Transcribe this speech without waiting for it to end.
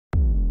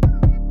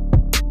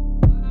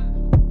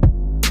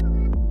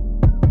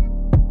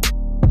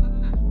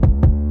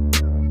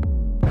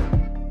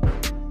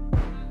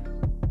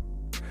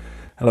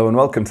Hello and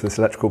welcome to this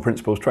Electrical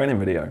Principles training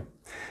video.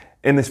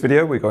 In this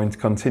video we're going to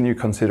continue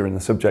considering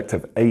the subject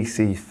of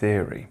AC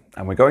theory,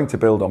 and we're going to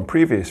build on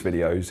previous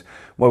videos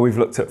where we've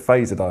looked at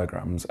phasor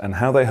diagrams and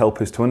how they help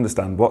us to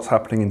understand what's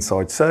happening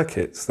inside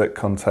circuits that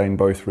contain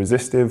both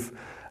resistive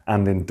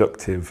and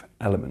inductive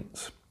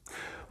elements.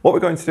 What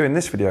we're going to do in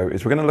this video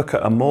is we're going to look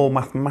at a more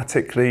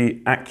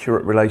mathematically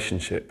accurate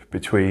relationship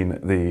between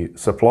the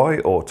supply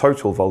or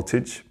total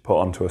voltage put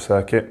onto a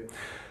circuit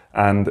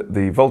and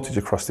the voltage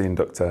across the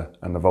inductor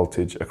and the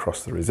voltage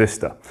across the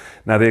resistor.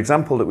 Now, the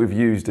example that we've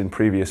used in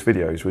previous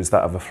videos was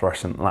that of a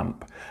fluorescent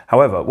lamp.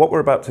 However, what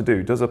we're about to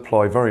do does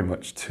apply very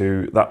much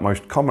to that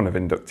most common of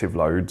inductive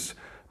loads,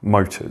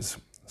 motors.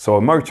 So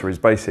a motor is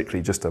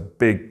basically just a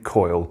big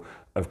coil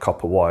of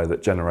copper wire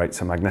that generates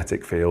a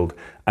magnetic field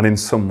and in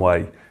some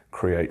way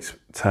creates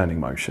turning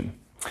motion.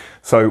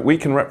 So we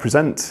can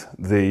represent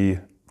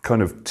the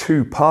kind of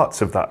two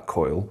parts of that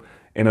coil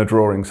in a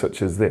drawing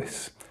such as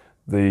this.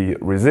 The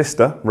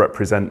resistor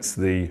represents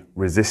the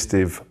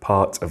resistive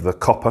part of the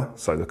copper,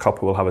 so the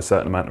copper will have a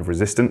certain amount of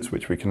resistance,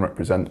 which we can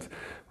represent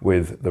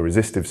with the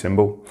resistive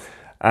symbol.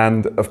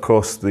 And of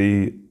course,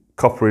 the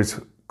copper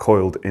is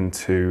coiled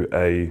into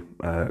a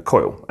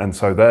coil, and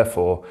so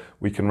therefore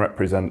we can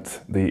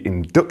represent the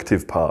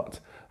inductive part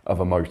of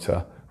a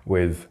motor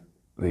with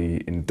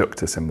the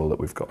inductor symbol that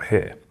we've got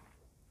here.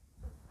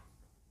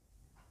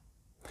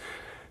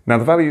 Now,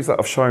 the values that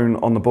I've shown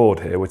on the board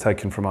here were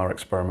taken from our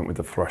experiment with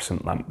the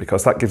fluorescent lamp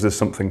because that gives us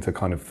something to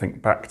kind of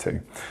think back to.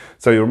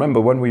 So you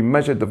remember when we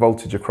measured the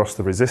voltage across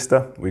the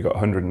resistor, we got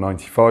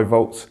 195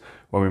 volts.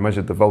 When we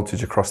measured the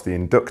voltage across the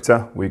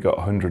inductor, we got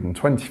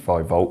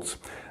 125 volts.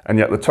 And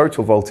yet the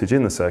total voltage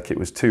in the circuit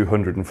was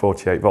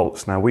 248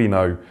 volts. Now, we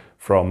know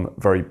from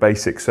very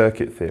basic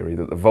circuit theory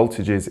that the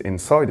voltages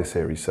inside a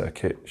series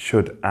circuit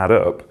should add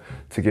up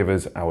to give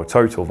us our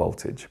total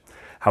voltage.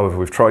 However,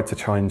 we've tried to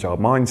change our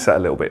mindset a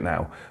little bit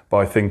now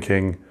by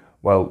thinking,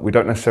 well, we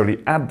don't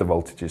necessarily add the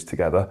voltages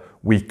together,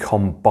 we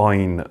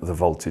combine the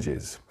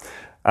voltages.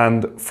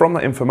 And from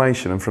that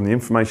information and from the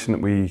information that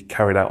we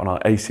carried out on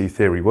our AC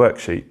theory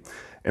worksheet,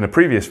 in a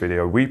previous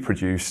video, we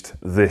produced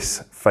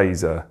this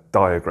phasor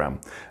diagram.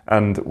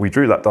 And we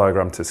drew that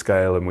diagram to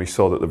scale and we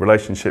saw that the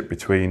relationship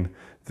between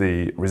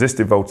the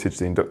resistive voltage,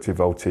 the inductive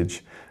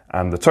voltage,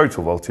 and the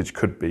total voltage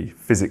could be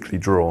physically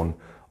drawn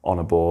on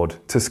a board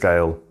to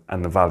scale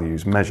and the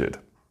values measured.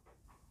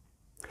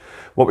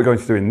 What we're going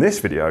to do in this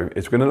video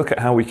is we're going to look at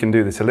how we can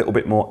do this a little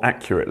bit more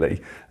accurately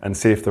and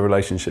see if the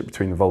relationship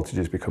between the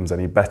voltages becomes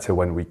any better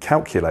when we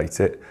calculate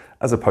it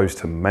as opposed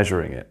to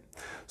measuring it.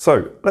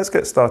 So let's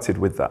get started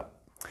with that.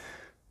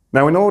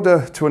 Now, in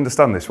order to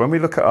understand this, when we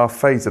look at our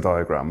phasor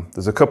diagram,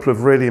 there's a couple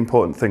of really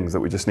important things that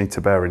we just need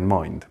to bear in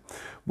mind.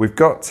 We've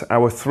got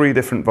our three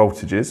different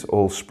voltages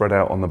all spread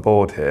out on the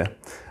board here.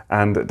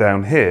 And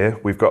down here,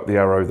 we've got the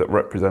arrow that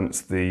represents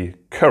the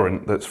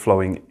current that's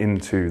flowing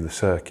into the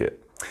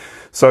circuit.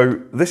 So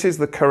this is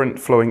the current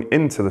flowing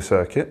into the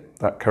circuit,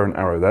 that current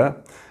arrow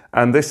there.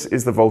 And this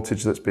is the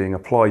voltage that's being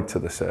applied to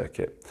the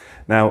circuit.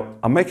 Now,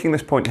 I'm making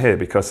this point here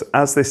because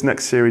as this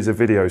next series of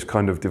videos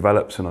kind of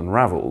develops and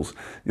unravels,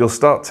 you'll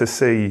start to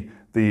see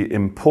the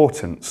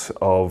importance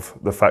of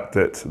the fact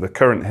that the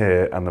current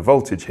here and the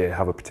voltage here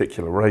have a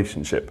particular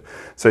relationship.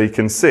 So you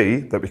can see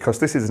that because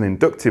this is an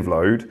inductive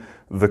load,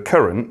 the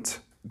current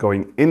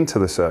going into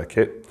the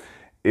circuit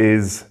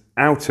is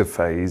out of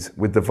phase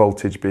with the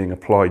voltage being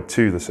applied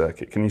to the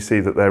circuit. Can you see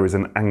that there is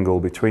an angle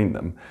between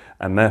them?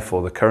 And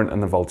therefore the current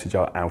and the voltage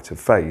are out of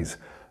phase.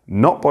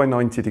 Not by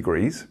 90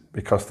 degrees,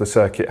 because the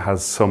circuit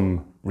has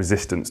some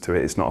resistance to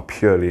it. It's not a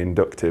purely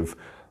inductive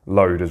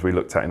load as we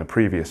looked at in a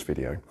previous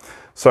video.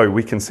 So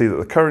we can see that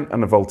the current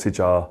and the voltage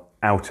are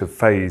out of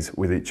phase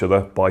with each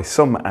other by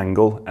some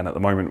angle, and at the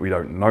moment we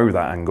don't know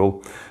that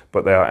angle,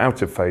 but they are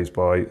out of phase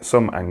by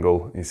some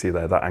angle. You see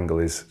there, that angle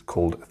is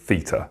called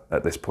theta.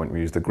 At this point we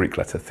use the Greek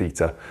letter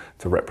theta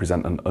to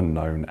represent an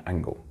unknown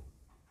angle.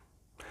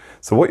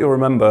 So what you'll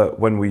remember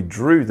when we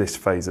drew this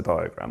phasor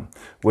diagram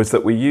was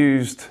that we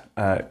used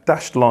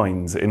dashed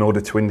lines in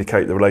order to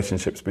indicate the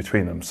relationships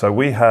between them. So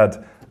we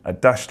had a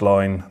dashed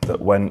line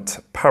that went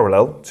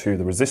parallel to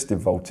the resistive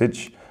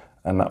voltage,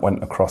 and that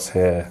went across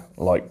here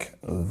like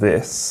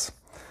this.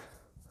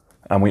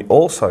 And we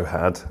also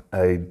had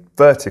a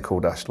vertical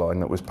dashed line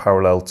that was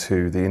parallel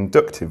to the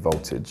inductive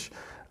voltage,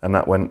 and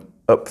that went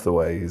up the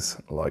ways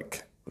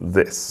like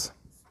this.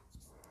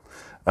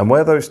 And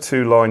where those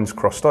two lines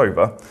crossed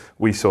over,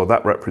 we saw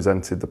that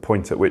represented the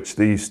point at which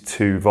these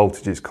two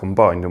voltages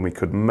combined, and we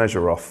could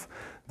measure off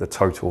the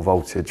total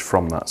voltage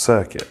from that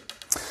circuit.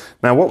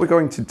 Now, what we're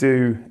going to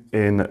do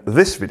in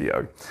this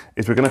video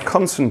is we're going to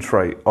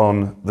concentrate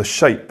on the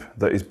shape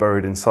that is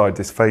buried inside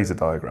this phasor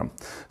diagram.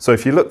 So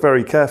if you look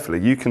very carefully,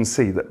 you can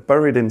see that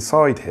buried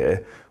inside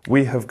here,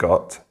 we have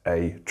got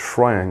a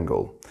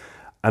triangle.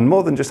 And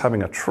more than just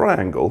having a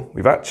triangle,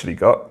 we've actually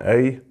got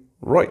a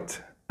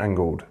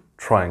right-angled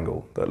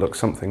triangle that looks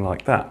something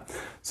like that.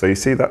 So you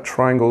see that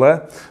triangle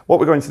there? What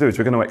we're going to do is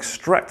we're going to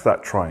extract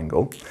that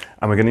triangle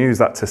and we're going to use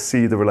that to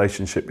see the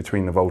relationship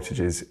between the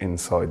voltages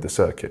inside the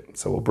circuit.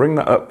 So we'll bring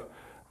that up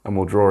and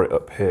we'll draw it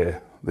up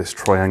here, this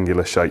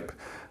triangular shape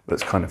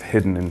that's kind of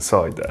hidden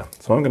inside there.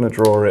 So I'm going to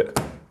draw it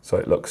so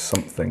it looks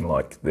something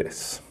like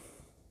this.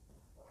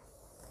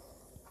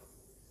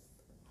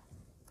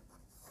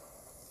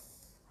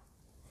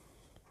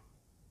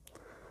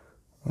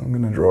 I'm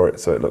going to draw it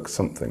so it looks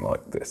something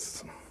like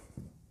this.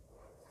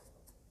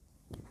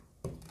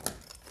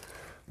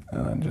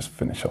 And then just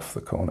finish off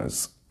the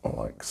corners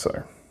like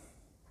so.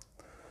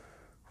 I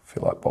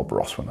feel like Bob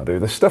Ross when I do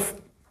this stuff.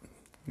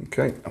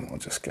 Okay, and we'll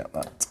just get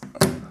that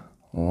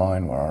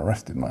line where I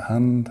rested my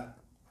hand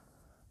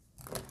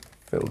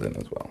filled in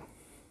as well.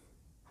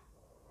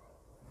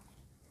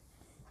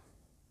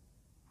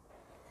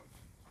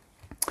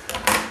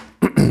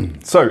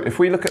 So if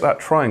we look at that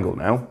triangle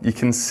now, you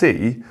can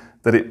see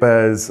that it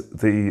bears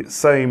the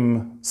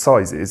same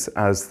sizes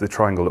as the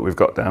triangle that we've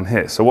got down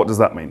here. So what does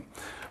that mean?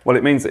 Well,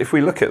 it means that if we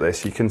look at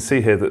this, you can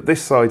see here that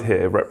this side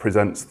here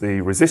represents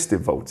the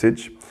resistive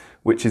voltage,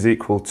 which is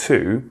equal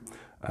to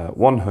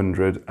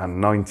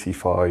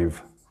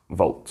 195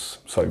 volts.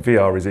 So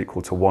VR is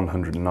equal to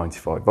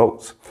 195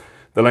 volts.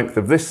 The length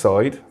of this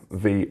side,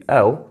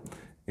 VL,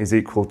 is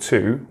equal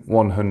to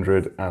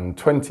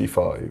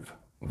 125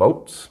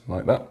 volts,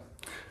 like that.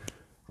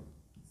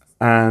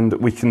 And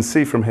we can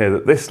see from here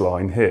that this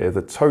line here,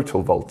 the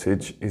total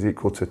voltage is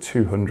equal to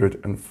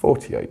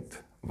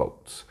 248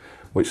 volts,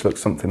 which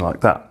looks something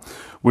like that.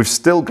 We've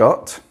still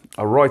got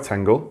a right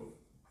angle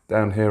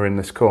down here in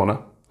this corner,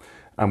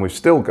 and we've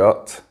still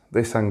got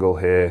this angle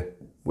here,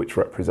 which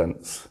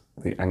represents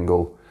the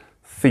angle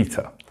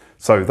theta.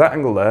 So that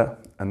angle there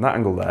and that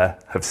angle there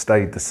have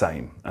stayed the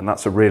same, and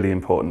that's a really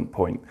important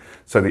point.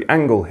 So the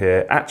angle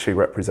here actually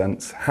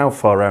represents how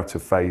far out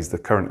of phase the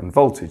current and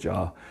voltage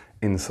are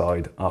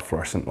inside our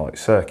fluorescent light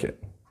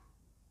circuit.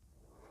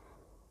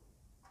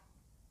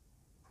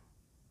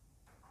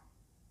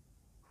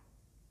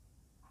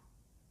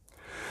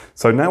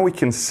 So now we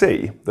can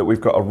see that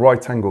we've got a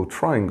right angled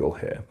triangle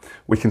here.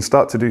 We can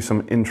start to do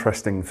some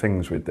interesting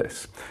things with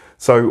this.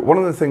 So one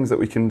of the things that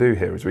we can do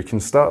here is we can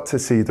start to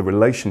see the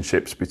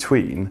relationships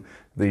between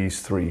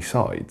these three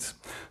sides.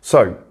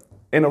 So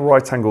in a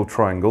right angled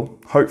triangle,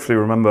 hopefully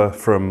remember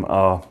from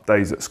our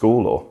days at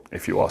school, or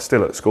if you are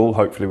still at school,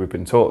 hopefully we've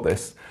been taught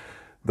this,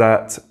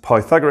 that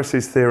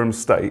Pythagoras' theorem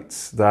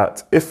states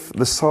that if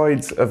the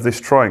sides of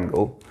this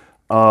triangle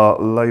are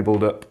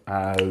labelled up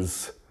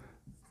as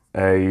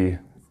A,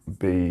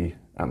 B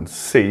and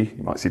C,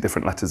 you might see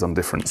different letters on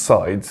different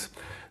sides,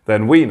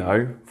 then we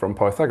know from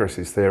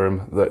Pythagoras'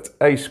 theorem that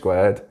A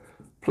squared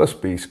plus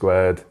B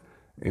squared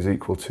is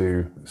equal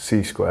to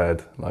C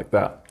squared, like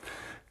that.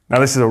 Now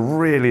this is a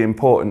really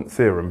important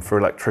theorem for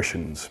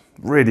electricians,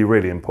 really,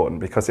 really important,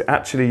 because it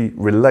actually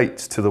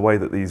relates to the way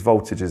that these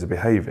voltages are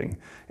behaving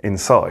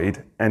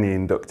inside any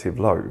inductive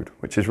load,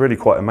 which is really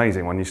quite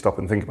amazing when you stop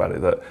and think about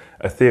it, that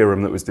a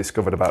theorem that was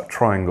discovered about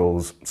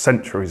triangles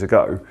centuries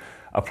ago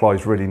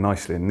applies really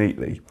nicely and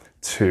neatly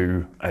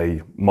to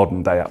a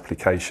modern day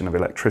application of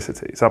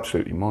electricity. It's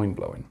absolutely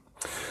mind-blowing.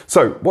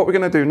 So what we're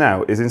going to do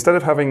now is, instead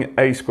of having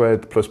A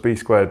squared plus B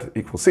squared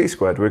equals C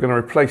squared, we're going to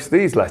replace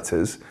these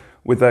letters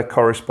with their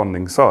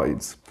corresponding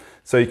sides.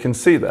 So you can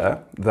see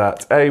there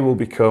that A will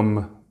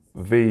become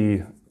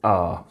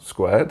VR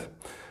squared,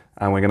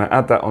 and we're going to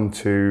add that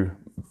onto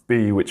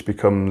B, which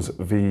becomes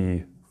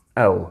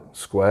VL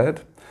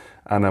squared,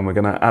 and then we're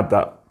going to add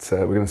that,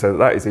 we're going to say that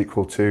that is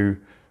equal to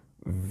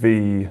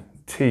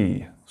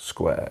VT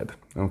squared.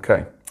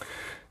 Okay.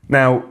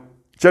 Now,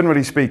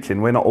 generally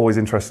speaking, we're not always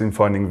interested in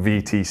finding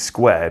VT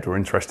squared, we're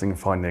interested in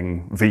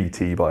finding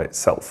VT by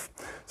itself.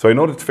 So in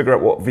order to figure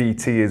out what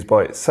VT is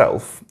by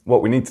itself,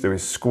 what we need to do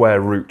is square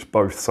root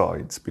both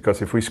sides,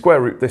 because if we square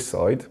root this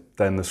side,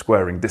 then the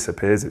squaring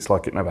disappears, it's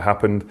like it never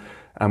happened,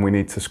 and we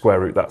need to square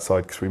root that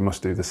side because we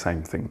must do the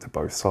same thing to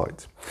both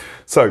sides.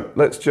 So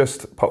let's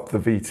just pop the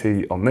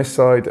VT on this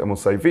side, and we'll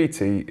say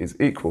VT is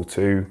equal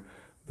to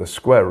the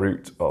square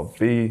root of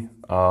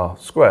VR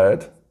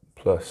squared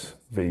plus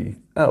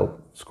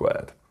VL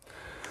squared.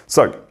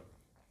 So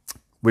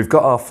we've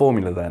got our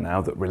formula there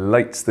now that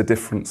relates the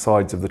different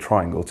sides of the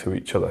triangle to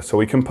each other. So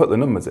we can put the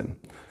numbers in.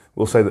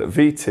 We'll say that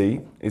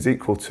VT is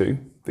equal to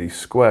the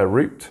square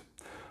root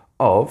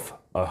of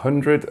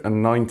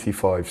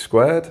 195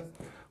 squared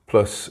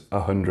plus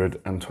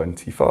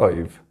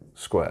 125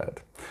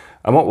 squared.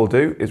 And what we'll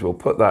do is we'll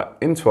put that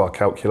into our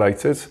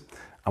calculators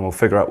and we'll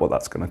figure out what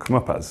that's going to come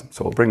up as.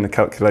 So we'll bring the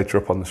calculator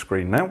up on the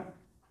screen now.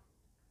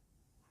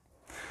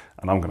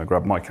 And I'm going to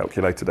grab my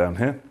calculator down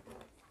here.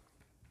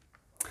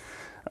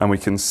 And we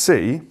can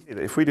see that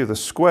if we do the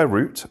square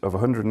root of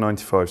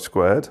 195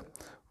 squared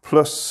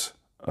plus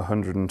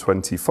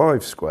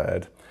 125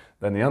 squared,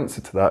 then the answer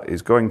to that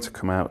is going to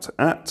come out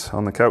at,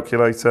 on the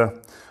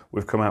calculator,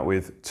 we've come out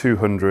with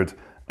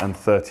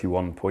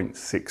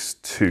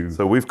 231.62.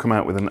 So we've come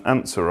out with an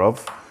answer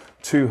of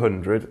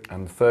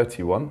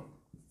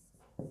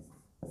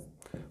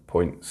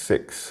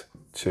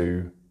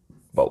 231.62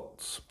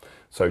 volts.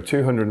 So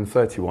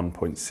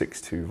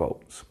 231.62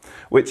 volts,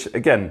 which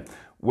again,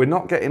 we're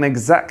not getting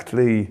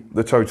exactly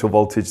the total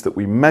voltage that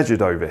we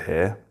measured over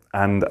here,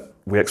 and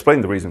we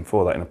explained the reason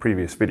for that in a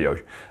previous video.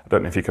 I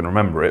don't know if you can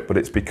remember it, but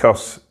it's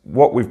because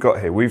what we've got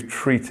here, we've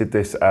treated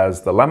this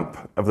as the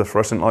lamp of the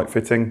fluorescent light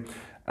fitting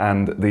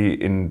and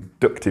the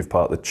inductive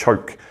part, the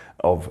choke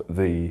of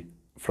the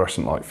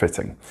fluorescent light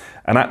fitting.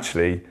 And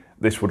actually,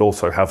 this would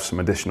also have some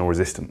additional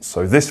resistance.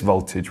 So this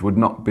voltage would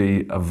not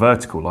be a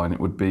vertical line, it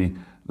would be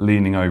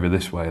leaning over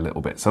this way a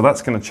little bit. So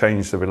that's going to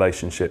change the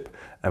relationship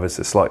ever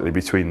so slightly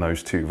between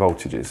those two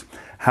voltages.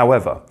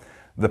 However,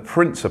 the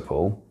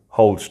principle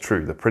holds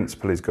true. The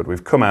principle is good.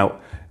 We've come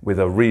out with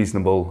a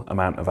reasonable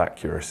amount of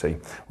accuracy.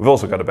 We've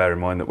also got to bear in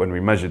mind that when we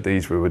measured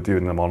these, we were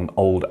doing them on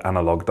old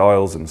analog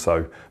dials, and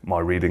so my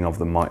reading of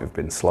them might have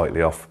been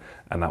slightly off,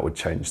 and that would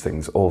change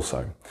things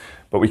also.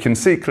 But we can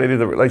see clearly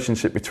the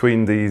relationship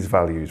between these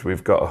values.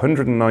 We've got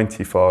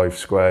 195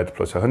 squared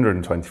plus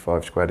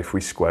 125 squared. If we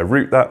square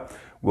root that,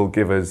 will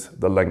give us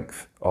the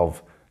length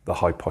of the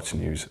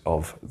hypotenuse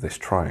of this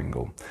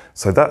triangle.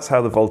 So that's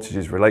how the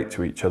voltages relate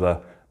to each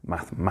other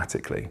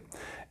mathematically.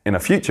 In a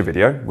future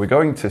video, we're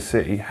going to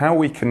see how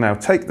we can now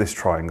take this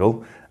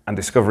triangle and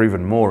discover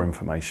even more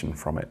information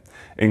from it,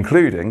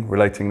 including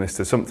relating this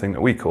to something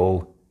that we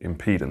call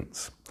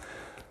impedance.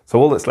 So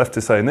all that's left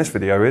to say in this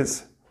video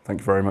is,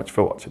 thank you very much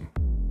for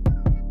watching.